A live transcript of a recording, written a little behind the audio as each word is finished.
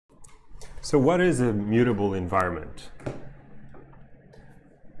So what is a mutable environment?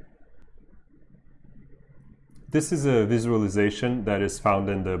 This is a visualization that is found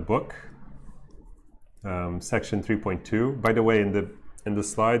in the book, section 3.2. By the way, in the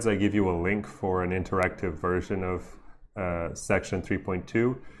slides, I give you a link for an interactive version of section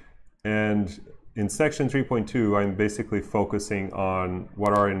 3.2. And in section 3.2, I'm basically focusing on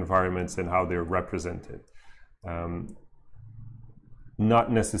what are environments and how they're represented.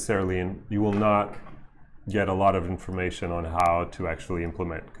 Not necessarily, you will not get a lot of information on how to actually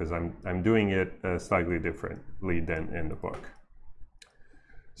implement, because I'm doing it slightly differently than in the book.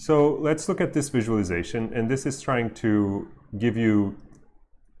 So let's look at this visualization, and this is trying to give you,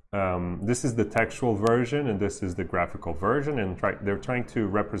 this is the textual version and this is the graphical version, and they're trying to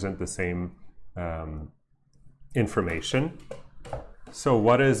represent the same information. So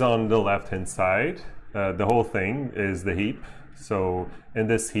what is on the left-hand side? The whole thing is the heap. So in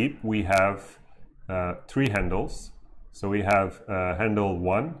this heap we have three handles. So we have handle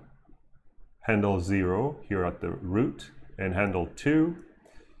 1, handle 0 here at the root, and handle 2.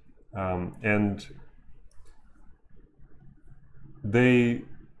 And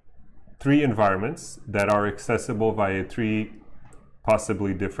three environments that are accessible via three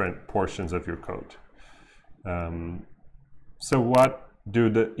possibly different portions of your code. So what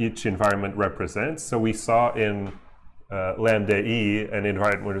do each environment represent? So we saw in lambda E, an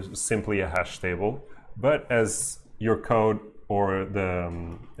environment was simply a hash table, but as your code, or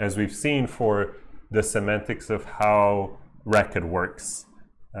as we've seen for the semantics of how Racket works,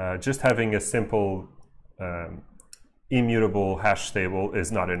 just having a simple immutable hash table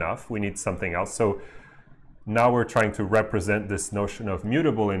is not enough. We need something else. So now we're trying to represent this notion of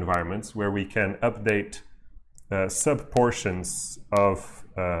mutable environments, where we can update sub-portions of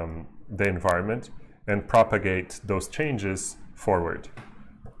the environment and propagate those changes forward.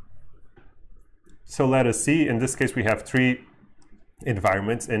 So let us see, in this case we have three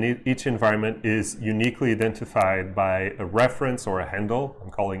environments, and each environment is uniquely identified by a reference or a handle.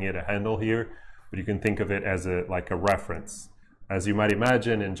 I'm calling it a handle here, but you can think of it as like a reference. As you might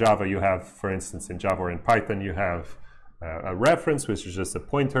imagine, in Java you have, for instance, in Java or in Python, you have a reference, which is just a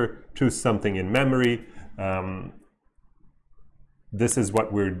pointer to something in memory. This is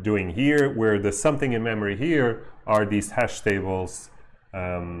what we're doing here, where the something in memory here are these hash tables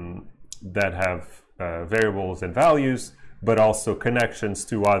that have variables and values, but also connections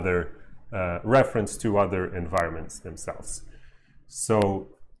to other, reference to other environments themselves. So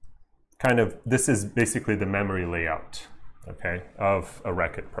this is basically the memory layout, okay, of a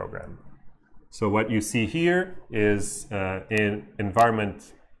Racket program. So what you see here is in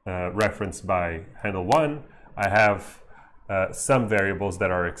environment referenced by handle 1, I have some variables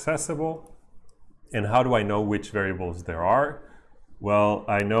that are accessible. And how do I know which variables there are? Well,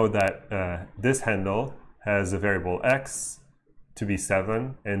 I know that this handle has a variable x to be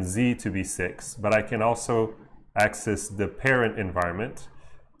 7 and z to be 6, but I can also access the parent environment,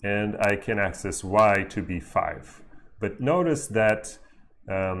 and I can access y to be 5. But notice that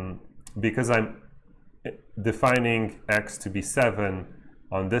because I'm defining x to be 7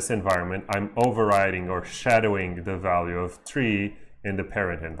 on this environment, I'm overriding or shadowing the value of 3 in the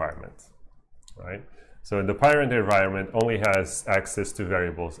parent environment, right? So in the parent environment only has access to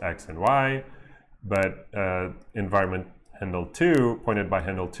variables x and y, but environment handle 2, pointed by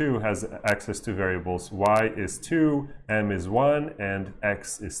handle 2, has access to variables y is 2, m is 1, and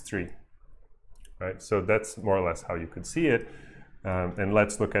x is 3, right? So that's more or less how you could see it. And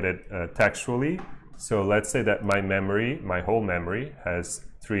let's look at it textually. So let's say that my memory, my whole memory, has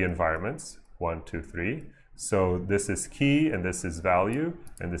 3 environments, 1, 2, 3. So this is key, and this is value,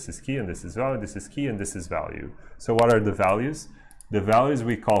 and this is key, and this is value, this is key, and this is value. So what are the values? The values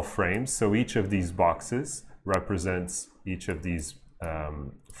we call frames. So each of these boxes represents each of these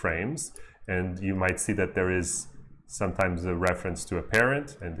frames. And you might see that there is sometimes a reference to a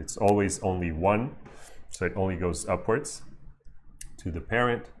parent, and it's always only 1. So it only goes upwards to the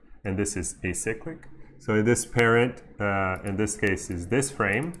parent. And this is acyclic. So this parent, in this case, is this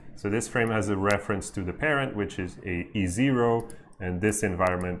frame. So this frame has a reference to the parent, which is a E0, and this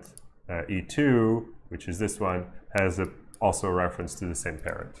environment, E2, which is this one, has also a reference to the same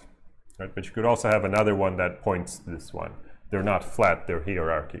parent. Right? But you could also have another one that points to this one. They're not flat, they're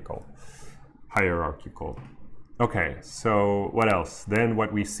hierarchical. Okay, so what else? Then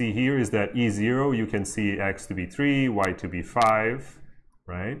what we see here is that E0, you can see x to be 3, y to be 5,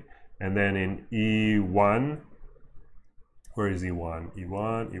 right? And then in E1, where is E1?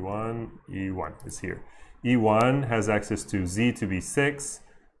 E1 is here. E1 has access to z to be 6,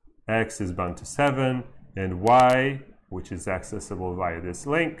 x is bound to 7, and y, which is accessible via this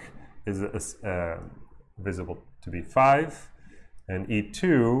link, is visible to be 5, and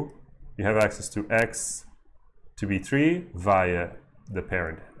E2, you have access to X to be 3 via the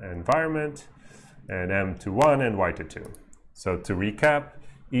parent environment, and M to 1 and Y to 2. So to recap,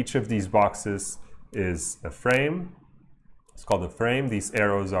 each of these boxes is a frame. It's called a frame. These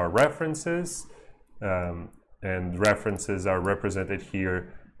arrows are references, and references are represented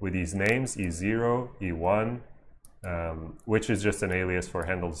here with these names, E0, E1, which is just an alias for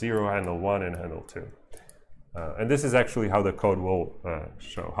handle 0, handle 1, and handle 2. And this is actually how the code will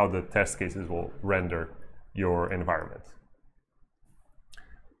show, how the test cases will render your environment.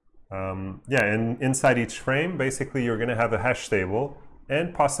 Yeah, and inside each frame, basically, you're going to have a hash table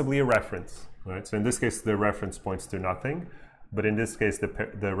and possibly a reference. Right? So in this case, the reference points to nothing, but in this case,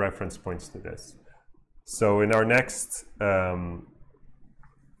 the reference points to this. So in our next,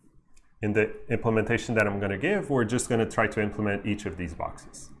 in the implementation that I'm going to give, we're just going to try to implement each of these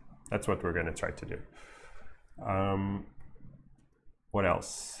boxes. That's what we're going to try to do. What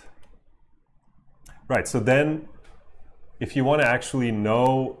else? Right, so then if you want to actually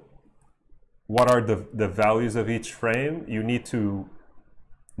know what are the values of each frame, you need to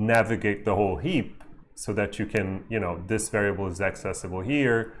navigate the whole heap so that you can, this variable is accessible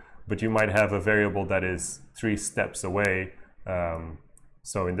here, but you might have a variable that is 3 steps away.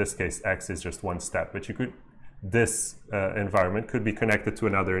 So in this case, X is just 1 step, but you could, this environment could be connected to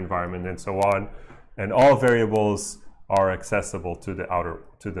another environment and so on. And all variables are accessible to the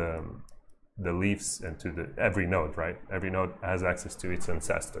the leaves and to every node, right? Every node has access to its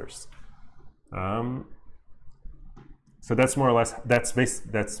ancestors. So that's more or less,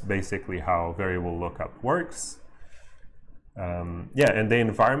 that's basically how variable lookup works. Yeah, and the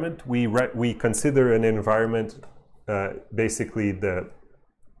environment, we consider an environment basically the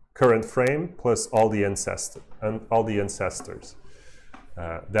current frame plus all the ancestors.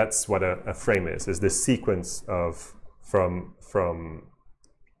 That's what a frame is this sequence of from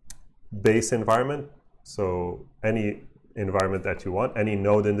base environment, so any environment that you want, any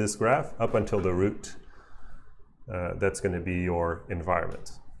node in this graph up until the root, that's going to be your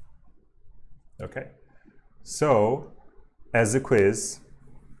environment. Okay, so as a quiz,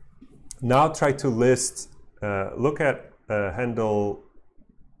 now try to list, look at handle,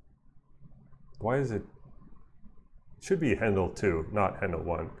 why is it, should be handle 2, not handle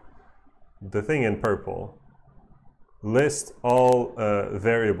 1. The thing in purple, list all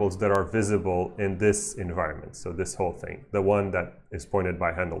variables that are visible in this environment. So this whole thing, the one that is pointed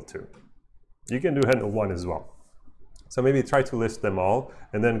by handle 2. You can do handle 1 as well. So maybe try to list them all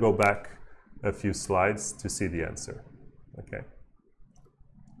and then go back a few slides to see the answer. Okay.